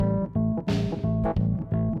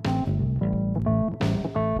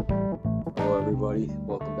everybody.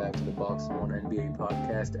 Welcome back to the Box One NBA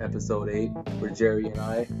Podcast, Episode 8, where Jerry and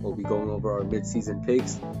I will be going over our mid-season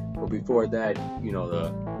picks. But before that, you know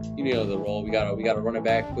the role. We gotta run it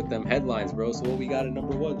back with them headlines, bro. So what we got at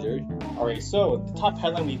number one, Jerry? All right. So the top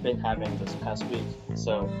headline we've been having this past week.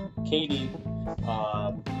 So KD,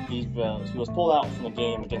 he was pulled out from the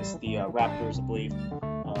game against the Raptors, I believe,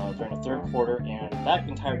 during the third quarter, and that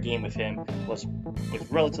entire game with him was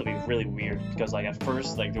relatively really weird because at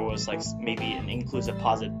first there was maybe an inclusive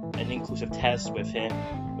test with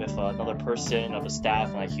him with another person of the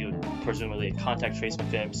staff, and he would presumably contact trace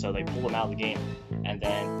with him, so they pulled him out of the game, and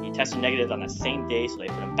then he tested negative on that same day, so they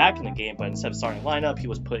put him back in the game, but instead of starting lineup, he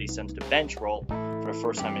was sent to the bench role for the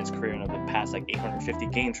first time in his career in the past 850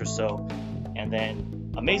 games or so. And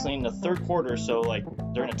then amazingly in the third quarter, so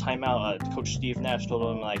during a timeout, Coach Steve Nash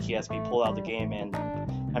told him he has to be pulled out of the game, and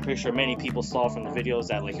I'm pretty sure many people saw from the videos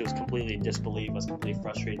that he was completely in disbelief, was completely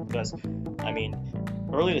frustrated because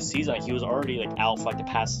early this season he was already out for the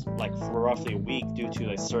past for roughly a week due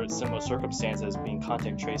to similar circumstances, being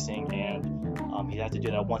contact tracing, and he had to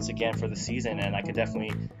do that once again for the season. And I could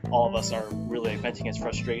definitely, all of us are really venting his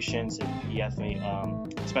frustrations, and he definitely,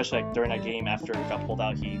 especially during that game after he got pulled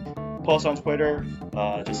out, he posted on Twitter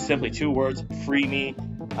just simply two words: "Free me."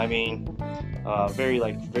 Very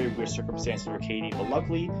weird circumstances for KD, but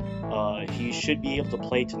luckily he should be able to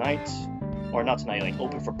play tonight, or not tonight,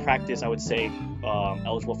 open for practice, I would say,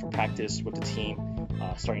 eligible for practice with the team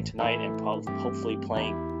starting tonight, and hopefully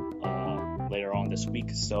playing later on this week.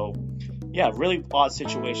 So yeah, really odd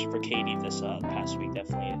situation for KD this past week.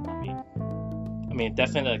 Definitely,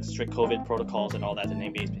 definitely strict COVID protocols and all that the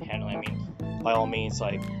NBA has been handling. By all means,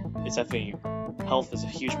 it's definitely, health is a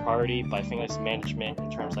huge priority, but I think management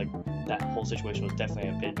in terms that whole situation was definitely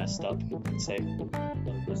a bit messed up, I'd say.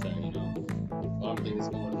 100%, a lot of things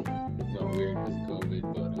going weird with COVID,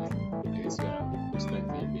 but I guess you gotta respect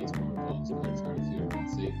the NBA's protocols, and they're trying to figure out and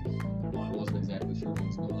see. I wasn't exactly sure what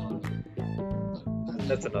was going on, but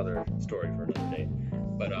that's another story for another day.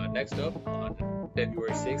 But next up, on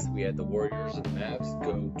February 6th, we had the Warriors and the Mavs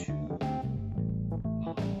go to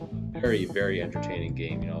very, very entertaining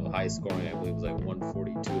game. The highest scoring, I believe, was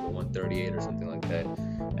 142 to 138 or something like that.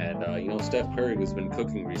 And Steph Curry, who's been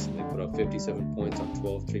cooking recently, put up 57 points on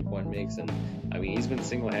 12 three-point makes, and he's been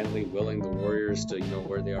single-handedly willing the Warriors to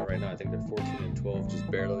where they are right now. I think they're 14-12, just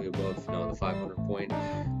barely above the 500 point.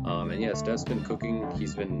 And yeah, Steph's been cooking.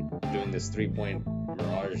 He's been doing this three-point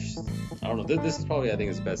mirage. I don't know. This is probably, I think,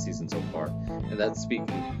 his best season so far, and that's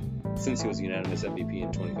speaking since he was unanimous MVP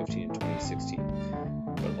in 2015 and 2016.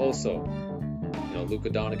 But also, Luka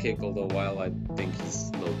Doncic, although while I think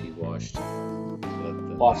he's low-key washed.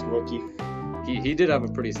 Lost rookie. He did have a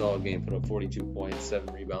pretty solid game, put up 42 points,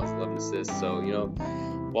 7 rebounds, 11 assists. So,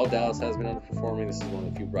 while Dallas has been underperforming, this is one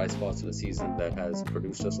of the few bright spots of the season that has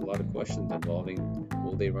produced us a lot of questions involving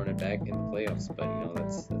will they run it back in the playoffs. But,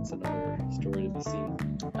 that's another story to be seen.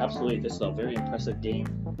 Absolutely. This is a very impressive game.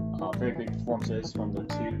 Very great performances from the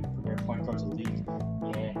two premier point guards of the league.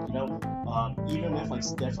 And, even with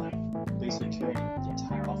Steph basically carrying the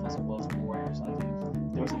entire offensive load for the Warriors, I think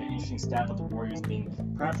there was an interesting stat of the Warriors being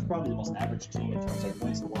perhaps probably the most average team in terms of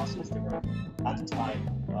wins and losses. They were at the time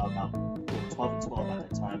about 12-12 at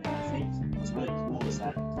that time, and I think what's really cool is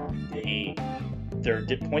that their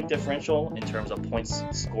point differential in terms of points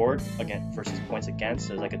scored versus points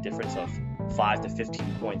against is a difference of 5 to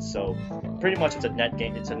 15 points. So pretty much it's a net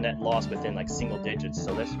gain, it's a net loss within single digits.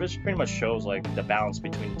 So this pretty much shows the balance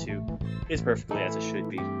between the two is perfectly as it should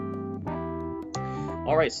be.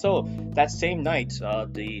 All right, so that same night,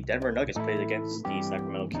 the Denver Nuggets played against the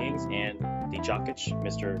Sacramento Kings, and the Jokic,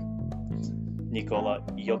 Mr. Nikola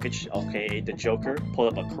Jokic, aka the Joker,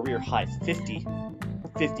 pulled up a career high 50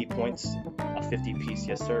 points, a 50 piece,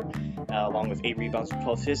 yes sir, along with 8 rebounds and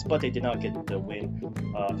 12 assists, but they did not get the win,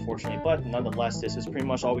 unfortunately. But nonetheless, this is pretty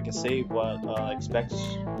much all we can say. What Nikola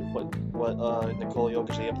Jokic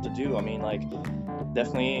is able to do.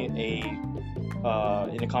 Definitely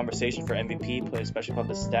in a conversation for MVP, especially from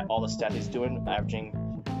all the stats he's doing, averaging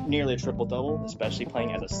nearly a triple-double, especially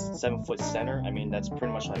playing as a 7-foot center. That's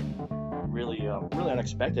pretty much really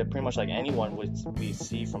unexpected. Pretty much anyone we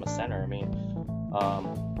see from a center.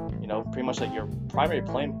 Pretty much your primary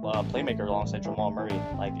playmaker alongside Jamal Murray,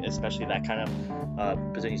 especially that kind of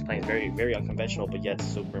position he's playing is very, very unconventional, but yet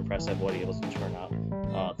super impressive what he was able to turn out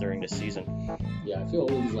during this season. Yeah, I feel all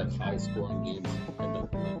these high-scoring games end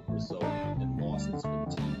up result in losses for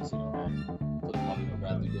the teams. For the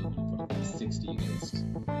Bradley Beal when he put up 60 against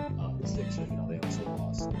the Sixers, they also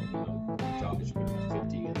lost. Jokic put up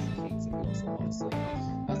 50 against the Kings, and they also lost.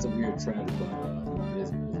 That's a weird trend, but it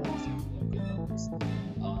is what it is. games.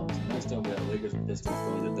 So next up we have Lakers and Pistons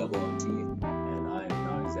going to double OT, and I am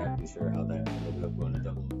not exactly sure how that ended up going to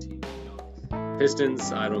double OT.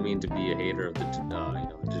 Pistons, I don't mean to be a hater of the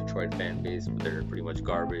Detroit fan base, but they're pretty much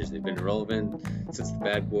garbage. They've been irrelevant since the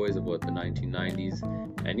bad boys of the 1990s.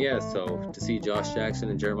 And yeah, so to see Josh Jackson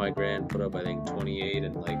and Jeremiah Grant put up, I think, 28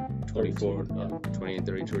 and like 24, 28 and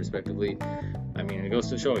 32 respectively. I mean, it goes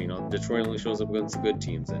to show, Detroit only shows up against the good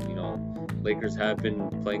teams, and Lakers have been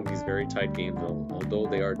playing these very tight games. Although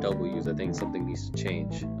they are W's, I think something needs to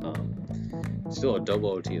change. Still a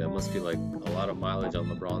double OT, that must be like a lot of mileage on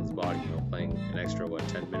LeBron's body, playing an extra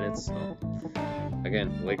 10 minutes. So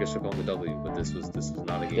again, Lakers took home the W, but this was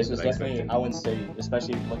not a game. This was definitely, I wouldn't say,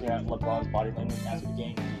 especially looking at LeBron's body language after the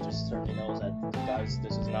game, he just certainly knows that, guys,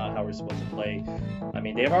 this is not how we're supposed to play. I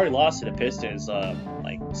mean, they've already lost to the Pistons,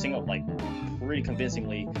 pretty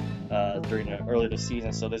convincingly earlier this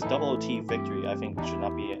season. So this double OT victory, I think, should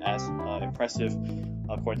not be as impressive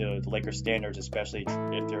according to the Lakers standards, especially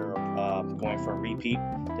if they're going for a repeat,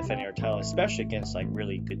 defending our title, especially against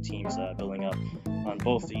really good teams building up on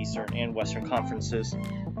both the Eastern and Western conferences.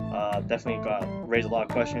 Definitely raised a lot of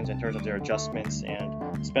questions in terms of their adjustments,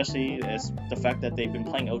 and especially as the fact that they've been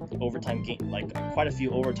playing overtime game, quite a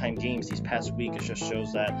few overtime games these past week. It just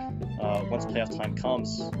shows that once playoff time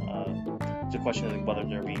comes, it's a question of whether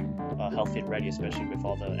they'll be healthy and ready, especially with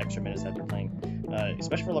all the extra minutes that they're playing.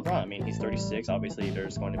 Especially for LeBron. I mean, he's 36. Obviously,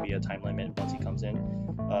 there's going to be a time limit once he comes in,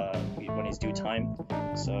 when he's due time.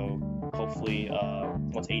 So hopefully,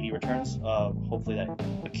 once AD returns, hopefully that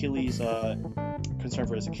Achilles concern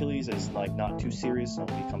for his Achilles is not too serious. So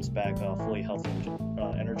he comes back fully healthy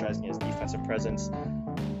and energizing his defensive presence,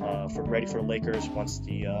 ready for the Lakers once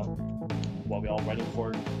the what we all waiting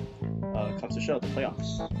for comes to show, the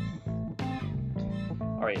playoffs.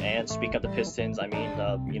 All right, and speaking of the Pistons, I mean,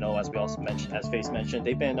 as we also mentioned, as Face mentioned,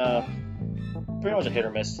 they've been pretty much a hit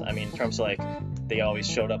or miss. I mean, in terms of they always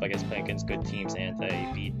showed up, I guess, playing against good teams, and they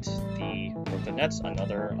beat the Brooklyn Nets,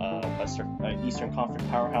 another Eastern Conference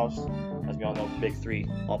powerhouse. As we all know, the Big Three,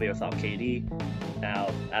 albeit without KD. Now,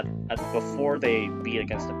 before they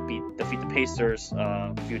defeat the Pacers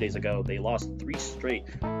a few days ago, they lost 3 straight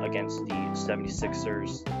against the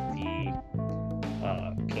 76ers, the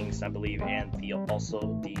Kings, I believe, and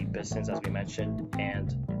also the Pistons, as we mentioned.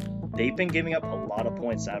 And they've been giving up a lot of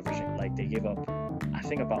points, averaging they gave up, I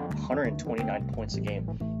think, about 129 points a game.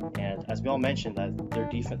 And as we all mentioned, that their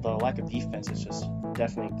defense, the lack of defense, is just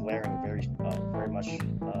definitely glaring, very much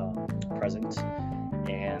present.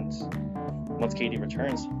 And once KD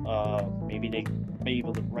returns, maybe they may be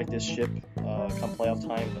able to right this ship come playoff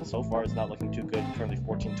time. But so far, it's not looking too good. Currently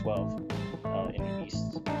 14-12 in the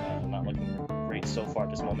East. Not looking great so far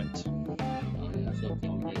at this moment. I feel like the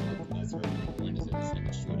only way the Nets are going to win is in the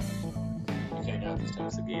second shootout. You can't have these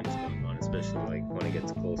types of games going on, especially when it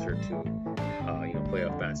gets closer to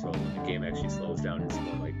playoff basketball, when the game actually slows down. It's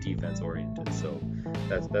more defense oriented. So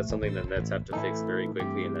that's something that Nets have to fix very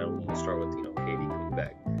quickly, and that'll start with KD coming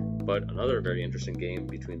back. But another very interesting game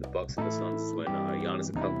between the Bucks and the Suns is when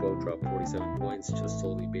Giannis Antetokounmpo dropped 47 points just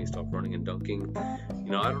solely based off running and dunking. I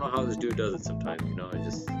don't know how this dude does it sometimes.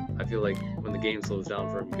 I feel like when the game slows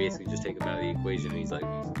down for him, you basically just take him out of the equation, and he's up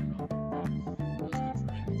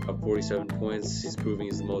 47 points. He's proving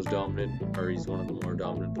he's the most dominant, or he's one of the more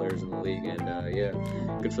dominant players in the league. And yeah,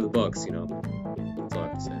 good for the Bucks. That's all I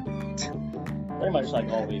have to say. Very much like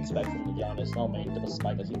all we expect from Giannis.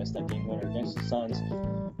 Despite that he missed that game winner against the Suns,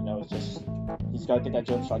 it's just he's got to get that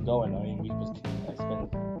jump shot going. I mean, it's been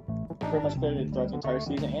pretty much clear throughout the entire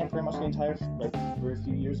season and pretty much the entire for a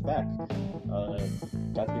few years back.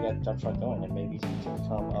 Got to get that jump shot going, and maybe he can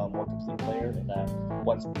become a more complete player. And that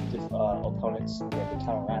once opponents get to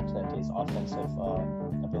counteract that his offensive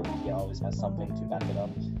ability, he always has something to back it up,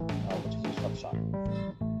 which is his jump shot.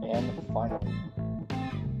 And finally,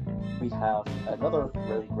 we have another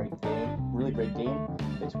really great game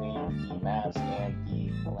between the Mavs and the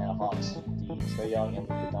Atlanta Hawks. The Trae Young and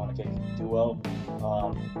Luka Doncic duo.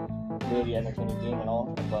 Really entertaining game and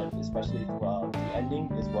all, but especially the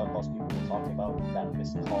ending is what most people were talking about. That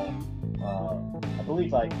missed call. I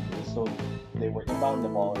believe so they were inbounding the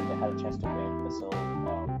ball and they had a chance to win, but so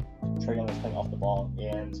Trae Young was playing off the ball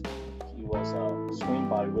and he was screened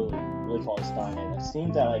by Willie Cauley-Stein, and it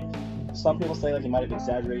seemed that some people say he might have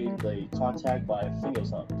exaggerated the contact, but I think it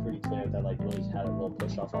was pretty clear that Willie had a little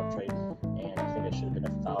push off on Trae, and I think it should have been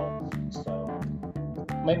a foul. So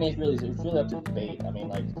it's really up to debate. I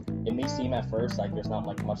mean, it may seem at first there's not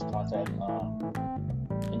much contact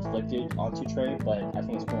inflicted onto Trae, but I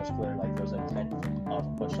think it's pretty much clear there's an intent of a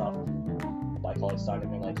push off by Cauley-Stein. I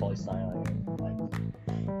mean, Cauley-Stein,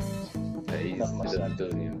 he Nothing much said.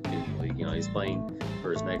 doesn't even do the league. You know, he's playing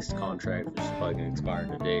for his next contract, which is probably going to expire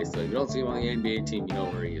today. So if you don't see him on the NBA team, you know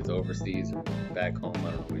where he is, overseas or back home. I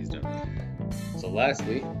don't know what he's doing. So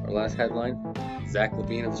lastly, our last headline, Zach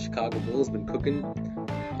LaVine of the Chicago Bulls been cooking.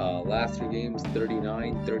 Last 3 games,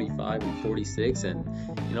 39, 35, and 46, and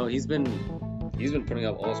you know he's been putting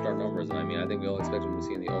up all-star numbers, and I mean I think we all expect him to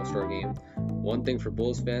see in the all-star game. One thing for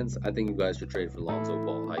Bulls fans, I think you guys should trade for Lonzo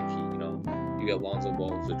Ball, high key. You know, you got Lonzo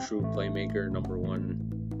Ball, who's a true playmaker, number 1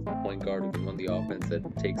 point guard who can run the offense,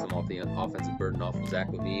 that takes him off the offensive burden off of Zach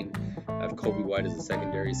LaVine. I have Kobe White as a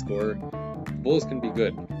secondary scorer. The Bulls can be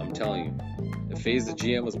good, I'm telling you. If FaZe the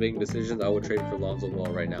GM was making decisions, I would trade for Lonzo Ball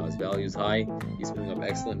right now. His value is high. He's putting up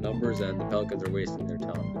excellent numbers, and the Pelicans are wasting their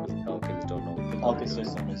talent because the Pelicans don't know what Pelicans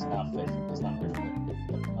system is not fit. It's not fit for him.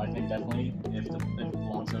 But I think definitely if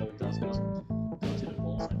Lonzo does go to the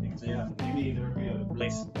Bulls, I think maybe there would be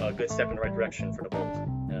a good step in the right direction for the Bulls,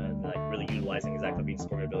 like really utilizing Zach LaVine's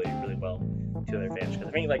scoring ability really well to their advantage. Because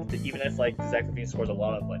I think even if Zach LaVine scores a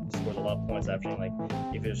lot of points, averaging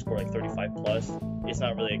if he score 35 plus, it's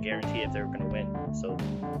not really a guarantee if they're going to win. So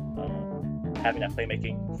having that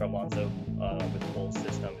playmaking from Lonzo with the Bulls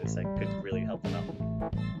system is could really help them out.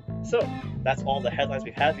 So that's all the headlines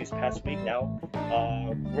we've had this past week. Now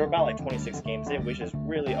we're about 26 games in, which is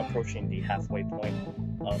really approaching the halfway point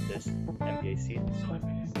of this NBA season. So I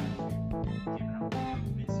think it's time to give out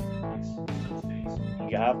mid-season picks.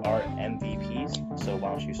 We have our MVPs. So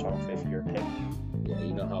why don't you start off with your pick? Yeah,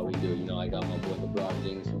 you know how we do. You know, I got my boy LeBron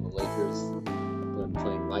James from the Lakers. Been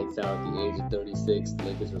playing lights out at the age of 36. The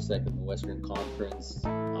Lakers were second in the Western Conference. You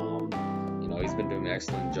know, he's been doing an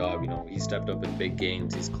excellent job. You know, he stepped up in big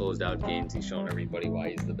games. He's closed out games. He's shown everybody why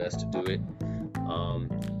he's the best to do it.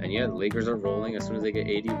 And yeah, the Lakers are rolling. As soon as they get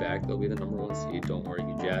AD back, they'll be the number 1 seed. Don't worry,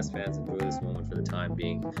 you Jazz fans. Enjoy this moment for the time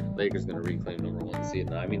being. Lakers going to reclaim number 1 seed.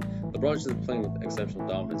 Now, I mean, LeBron's just playing with exceptional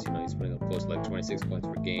dominance. You know, he's putting up close to 26 points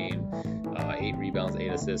per game, 8 rebounds, 8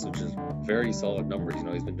 assists, which is very solid numbers. You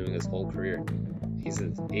know, he's been doing his whole career. He's in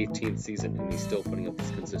his 18th season, and he's still putting up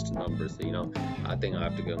these consistent numbers. So, you know, I think I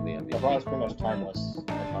have to give him the MVP. LeBron's pretty much timeless.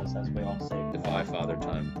 That's what we all say. The five-father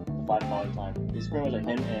time. The five-father time. It's pretty much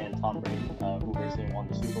him and Tom Brady, who recently won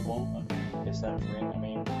the Super Bowl. His 7th ring. I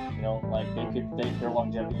mean, you know, their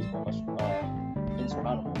longevity is pretty much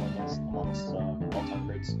insurmountable amongst all-time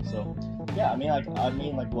greats. So, yeah, I mean,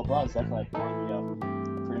 LeBron's definitely worthy of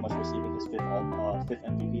pretty much receiving his 5th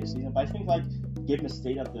MVP this season. But I think given the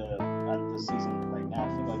state of the season right now, I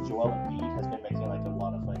think Joel Embiid has been making a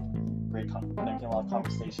lot of making a lot of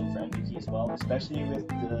conversation for MVP as well, especially with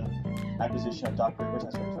the acquisition of Doc Rivers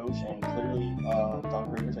as head coach, and clearly Doc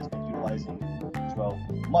Rivers has been utilizing Joel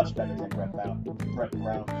much better than Brett Brown comparing.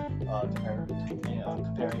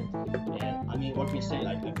 And I mean, what can you say?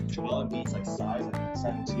 Joel Embiid's size at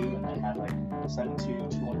 7'2", and they have 7'2",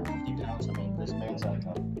 250 pounds. I mean, this man's an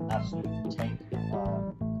absolute tank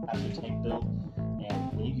build.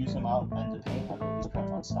 And when you use him out in the paint, I mean, he's pretty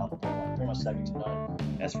much unstoppable, pretty much second to none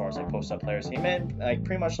as far as post-up players. He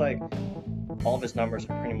pretty much all of his numbers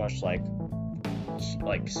are pretty much ups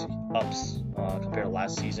compared to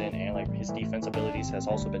last season, and his defense abilities has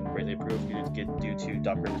also been greatly improved due to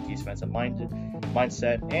Doc Rivers' defensive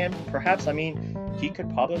mindset, and perhaps he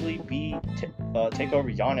could probably take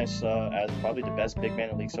over Giannis as probably the best big man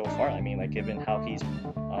in the league so far. I mean, given how he's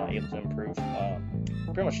able to improve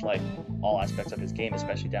pretty much all aspects of his game,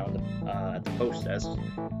 especially down at the post, as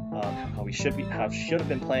how he should have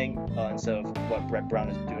been playing instead of what Brett Brown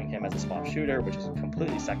is doing him as a spot shooter, which is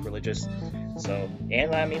completely sacrilegious. So,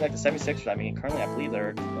 and I mean, the 76ers, currently I believe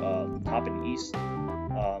they're top in the East,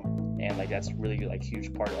 and that's really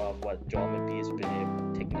huge part of what Joel Embiid has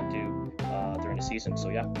been taking to do during the season. So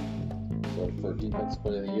yeah. So for defensive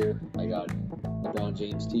player of the year, I got LeBron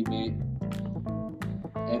James' teammate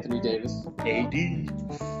Anthony Davis. AD. He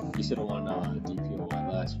should have won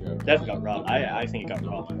DPOY last year. Definitely got robbed. I think he got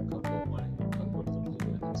robbed.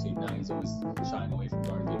 Now he's always shying away from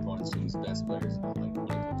guarding the opponent's team's best players. Not when it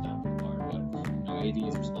comes down to the guard, but AD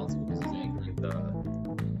is responsible because he's anchoring the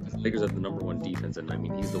Lakers have the number 1 defense, and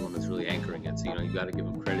he's the one that's really anchoring it. So you got to give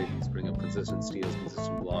him credit. He's bringing up consistent steals,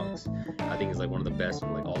 consistent blocks. I think he's one of the best in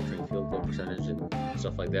altering field goal percentage and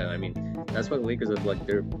stuff like that. That's why the Lakers have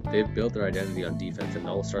they've built their identity on defense, and it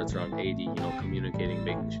all starts around AD. Communicating,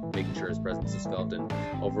 making sure his presence is felt, and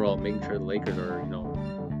overall making sure the Lakers are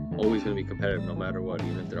always going to be competitive no matter what,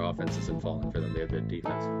 even if their offense isn't falling for them. They have their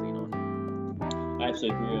defense to lean on. I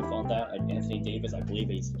absolutely agree with on that. Anthony Davis, I believe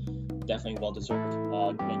he's definitely well-deserved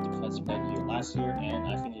winning Defensive Player of the Year last year, and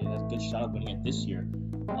I think he has a good shot of winning it this year.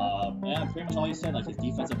 And pretty much all he said, his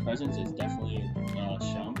defensive presence is definitely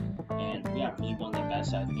shown, and yeah, really one of the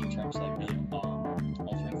best in terms of like really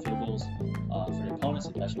altering field goals for the opponents,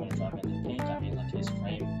 especially when they're driving in the paint. I mean, like his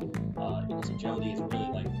frame and his agility is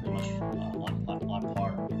really like pretty much on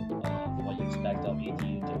par with what you expect of AD,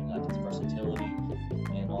 given like his versatility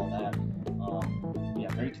and all that. Yeah,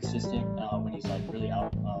 very consistent when he's like really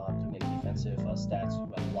out to make defensive stats,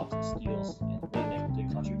 like blocks and steals, and really making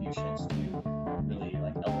good contributions to really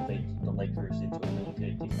like elevate the Lakers into a really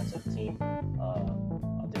good defensive team,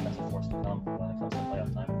 defensive force to come when it comes to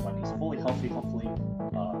playoff time. When he's fully healthy, hopefully,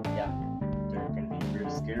 yeah, they're going to be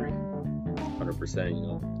really scary. 100%. You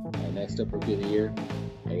know, next up, rookie of the year.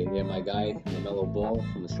 I got my guy LaMelo Ball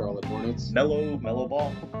from the Charlotte Hornets. Mellow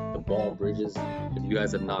Ball. The Ball Bridges. If you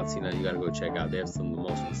guys have not seen that, you got to go check out. They have some of the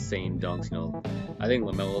most insane dunks. You know, I think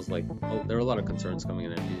LaMelo's like, there are a lot of concerns coming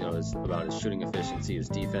in, you know, about his shooting efficiency, his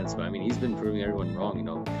defense. But I mean, he's been proving everyone wrong. You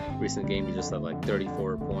know, recent game he just had like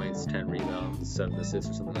 34 points, 10 rebounds, 7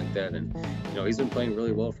 assists or something like that. And you know, he's been playing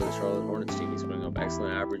really well for the Charlotte Hornets team. He's putting up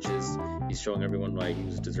excellent averages. He's showing everyone why he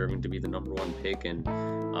was deserving to be the #1 pick. And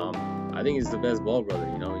I think he's the best ball brother.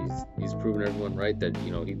 You know, he's proven everyone right that,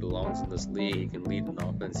 you know, he belongs in this league. He can lead an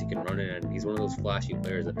offense, he can run it, and he's one of those flashy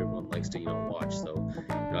players that everyone likes to, you know, watch. So,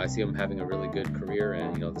 you know, I see him having a really good career,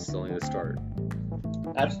 and you know, this is only the start.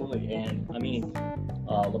 Absolutely, and I mean,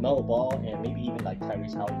 LaMelo Ball and maybe even like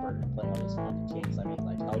Tyrese Halliburton playing on the Kings. I mean,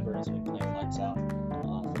 like Halliburton's been playing lights out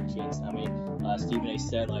for the Kings. I mean, Stephen A.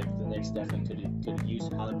 said like the Knicks definitely could use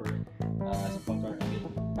Halliburton as a point guard. I mean,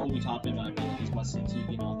 Obi Toppin, I mean, he's must see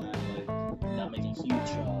TV and all that, but not making huge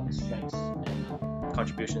strengths and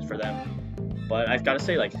contributions for them. But I've got to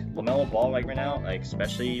say, like LaMelo Ball, like right now, like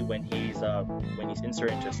especially when he's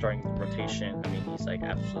inserted into starting rotation. I mean, he's like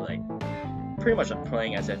absolutely like pretty much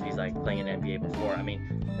playing as if he's like playing in the NBA before. I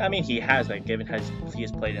mean he has like he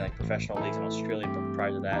has played in like professional leagues in Australia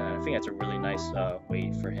prior to that, and I think that's a really nice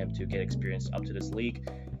way for him to get experience up to this league.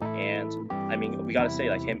 And I mean, we got to say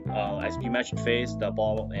like him, as you mentioned, FaZe, the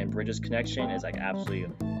Ball and Bridges connection is like absolutely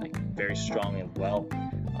like very strong and well.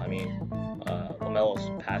 I mean,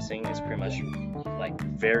 LaMelo's passing is pretty much like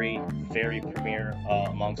very, very premier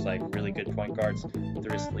amongst like really good point guards through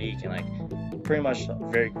this league, and like pretty much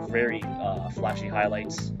very, very flashy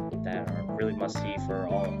highlights that are really must see for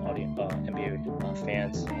all NBA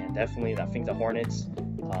fans. And definitely, I think the Hornets,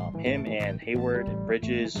 him and Hayward,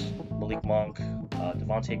 Bridges, Malik Monk,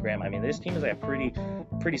 Devontae Graham. I mean, this team is like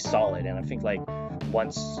pretty solid, and I think like when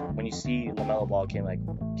you see LaMelo Ball like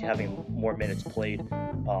having more minutes played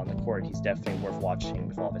on the court, he's definitely worth watching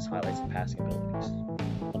with all of his highlights and passing abilities.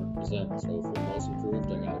 100%. So for most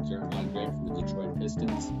improved, I got Jeremiah Grant from the Detroit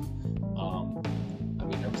Pistons. I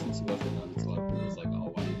mean, ever since he left the Nuggets, a lot of people was like,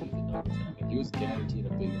 oh, why did he leave the Nuggets? And I mean, he was guaranteed a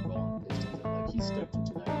bigger role in the Pistons, and like he stepped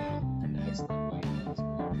into that in an excellent way.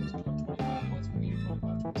 He was 25 points per game,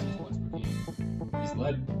 26 points per game. He's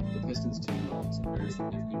led the Pistons to some very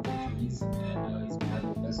significant victories, and he's been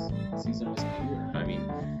having the best season of his career. I mean,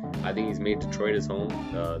 I think he's made Detroit his home.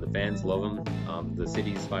 The fans love him. The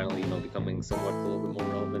city's finally, you know, becoming somewhat a little bit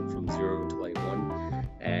more relevant from 0 to like 1.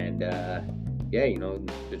 And yeah, you know,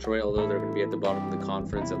 Detroit, although they're going to be at the bottom of the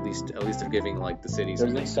conference, at least they're giving like the city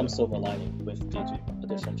there's like some silver lining with the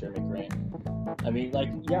addition of Jeremy Grant. I mean, like,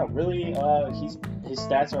 yeah, really, his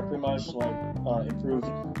stats are pretty much like improved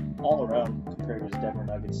all around compared to his Denver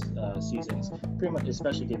Nuggets seasons. Pretty much,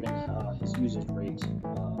 especially given his usage rate,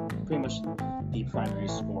 pretty much the primary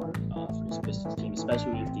scorer for his Pistons team,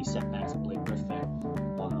 especially with the setbacks of Blake Griffin.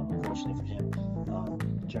 Unfortunately for him,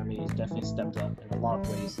 Jeremy has definitely stepped up in a lot of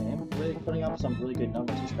ways and really putting up some really good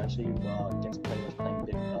numbers, especially against players playing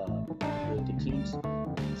really good teams,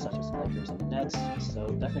 such as the Lakers and the Nets. So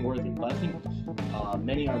definitely worthy. But I think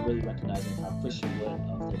many are really recognizing how Christian Wood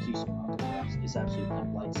of the Houston Rockets is actually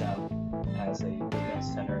playing lights out as a big man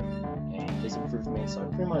center, and his improvements are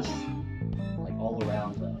pretty much like all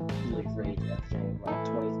around really great, averaging like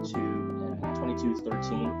 22,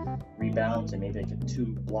 13 rebounds and maybe like 2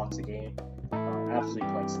 blocks a game. Absolutely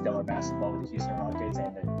playing stellar basketball with the Houston Rockets,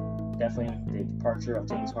 and definitely the departure of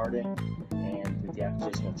James Harden and with the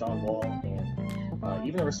acquisition of John Wall and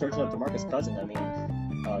even a resurgence of DeMarcus Cousins. I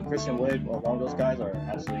mean, Christian Wood, along those guys are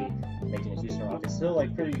actually making the Houston Rockets still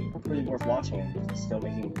like pretty worth watching, and still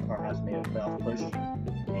making perhaps maybe a playoff push.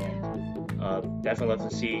 And definitely love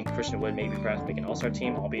to see Christian Wood maybe perhaps make an All-Star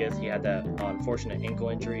team, albeit he had that unfortunate ankle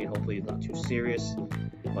injury. Hopefully it's not too serious,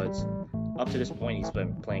 but up to this point he's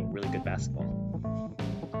been playing really good basketball.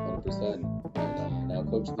 100%. And now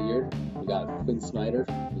Coach of the Year, we got Quinn Snyder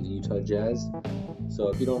from the Utah Jazz. So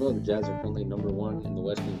if you don't know, the Jazz are currently #1 in the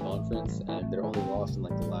Western Conference, and they're only lost in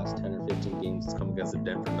like the last 10 or 15 games to come against the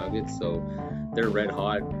Denver Nuggets. So they're red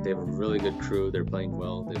hot. They have a really good crew. They're playing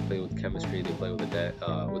well. They play with chemistry. They play with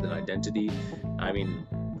with an identity. I mean,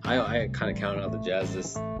 I kind of counted out the Jazz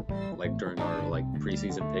this like during our like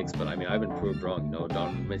preseason picks, but I mean I've been proved wrong. You know,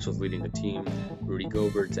 Donovan Mitchell's leading the team. Rudy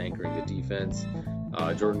Gobert's anchoring the defense.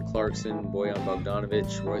 Jordan Clarkson, Bojan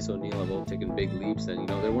Bogdanovic, Royce O'Neal have both taken big leaps, and you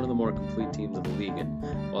know they're one of the more complete teams of the league.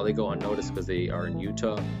 And while they go unnoticed because they are in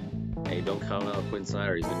Utah, hey, don't count out Quinn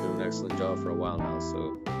Snyder. He's been doing an excellent job for a while now.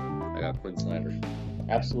 So I got Quinn Snyder.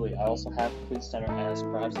 Absolutely. I also have Quinn Snyder as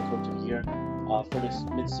perhaps the Coach of the Year for this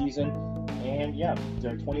midseason. And yeah,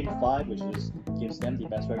 they're 20-5, which gives them the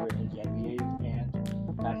best record in the NBA,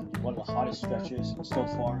 and have one of the hottest stretches so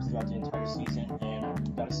far throughout the entire season. And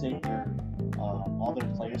I've got to say, all their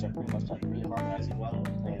players are pretty much like really harmonizing well,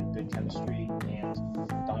 playing good chemistry, and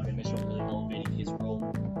Donovan Mitchell really elevating his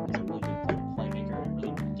role as a really good playmaker and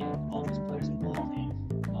really getting all these players involved.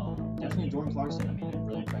 And definitely Jordan Clarkson. I mean,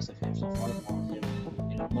 really impressive him so far. More on him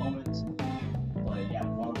in a moment. But yeah,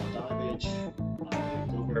 Bojan Bogdanovic,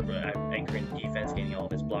 anchoring the defense, getting all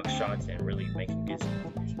of his block shots, and really making good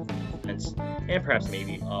contributions to defense. And perhaps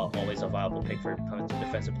maybe always a viable pick for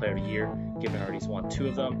Defensive Player of the Year, given already won 2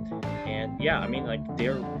 of them. And yeah, I mean, like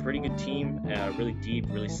they're a pretty good team, really deep,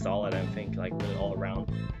 really solid. I think like really all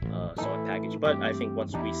around solid package. But I think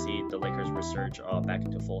once we see the Lakers resurge back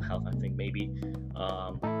into full health, I think maybe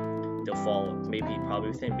they'll fall probably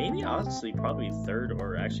within honestly probably 3rd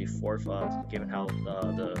or actually 4th, given how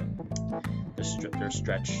their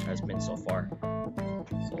stretch has been so far.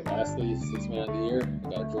 So lastly, 6th man of the year,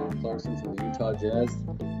 we got Jordan Clarkson from the Utah Jazz.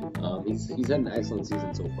 He's had an excellent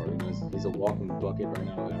season so far. You know, he's a walking bucket right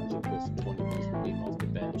now, averaging close to 20 points per game off the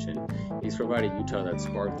bench, and he's provided Utah that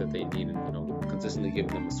spark that they need, and you know, consistently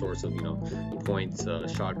giving them a source of points,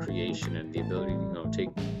 shot creation, and the ability to take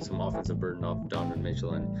some offensive burden off Donovan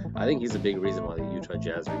Mitchell. And I think he's a big reason why the Utah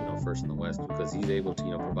Jazz are first in the West, because he's able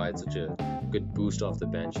to provide such a good boost off the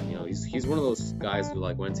bench. And he's one of those guys who,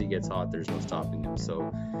 like, once he gets hot, there's no stopping him.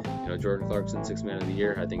 So Jordan Clarkson, 6th man of the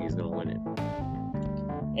year, I think he's going to win it.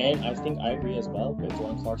 And I think I agree as well with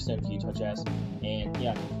Jordan Clarkson of the Utah Jazz. And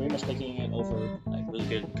yeah, pretty much taking it over like really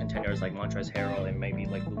good contenders like Montrezl Harrell and maybe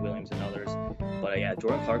like Lou Williams and others. But yeah,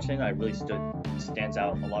 Jordan Clarkson, I really stands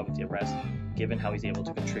out a lot with the arrest, given how he's able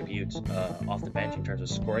to contribute off the bench in terms of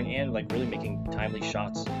scoring and like really making timely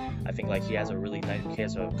shots. I think like he has a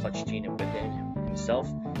clutch gene within himself,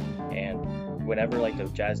 and whenever like the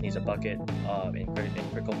Jazz needs a bucket in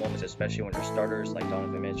critical moments, especially when their starters like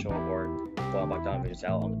Donovan Mitchell or Bojan Bogdanovic is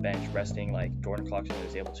out on the bench resting, like Jordan Clarkson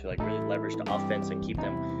is able to like really leverage the offense and keep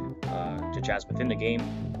them to Jazz within the game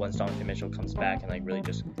once Donovan Mitchell comes back and like really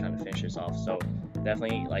just kind of finishes off. So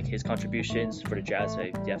definitely like his contributions for the Jazz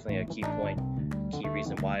are definitely a key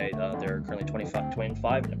reason why they're currently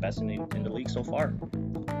 25 and the best in the league so far.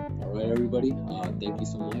 All right, everybody. Thank you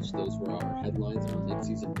so much. Those were our headlines and our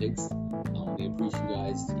mid-season picks. We appreciate you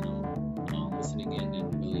guys, listening in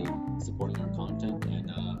and really supporting our content.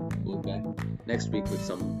 And we'll be back next week with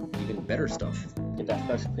some even better stuff. Get that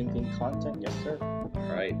fresh thinking content, yes sir.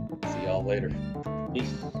 All right. See y'all later.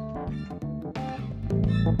 Peace.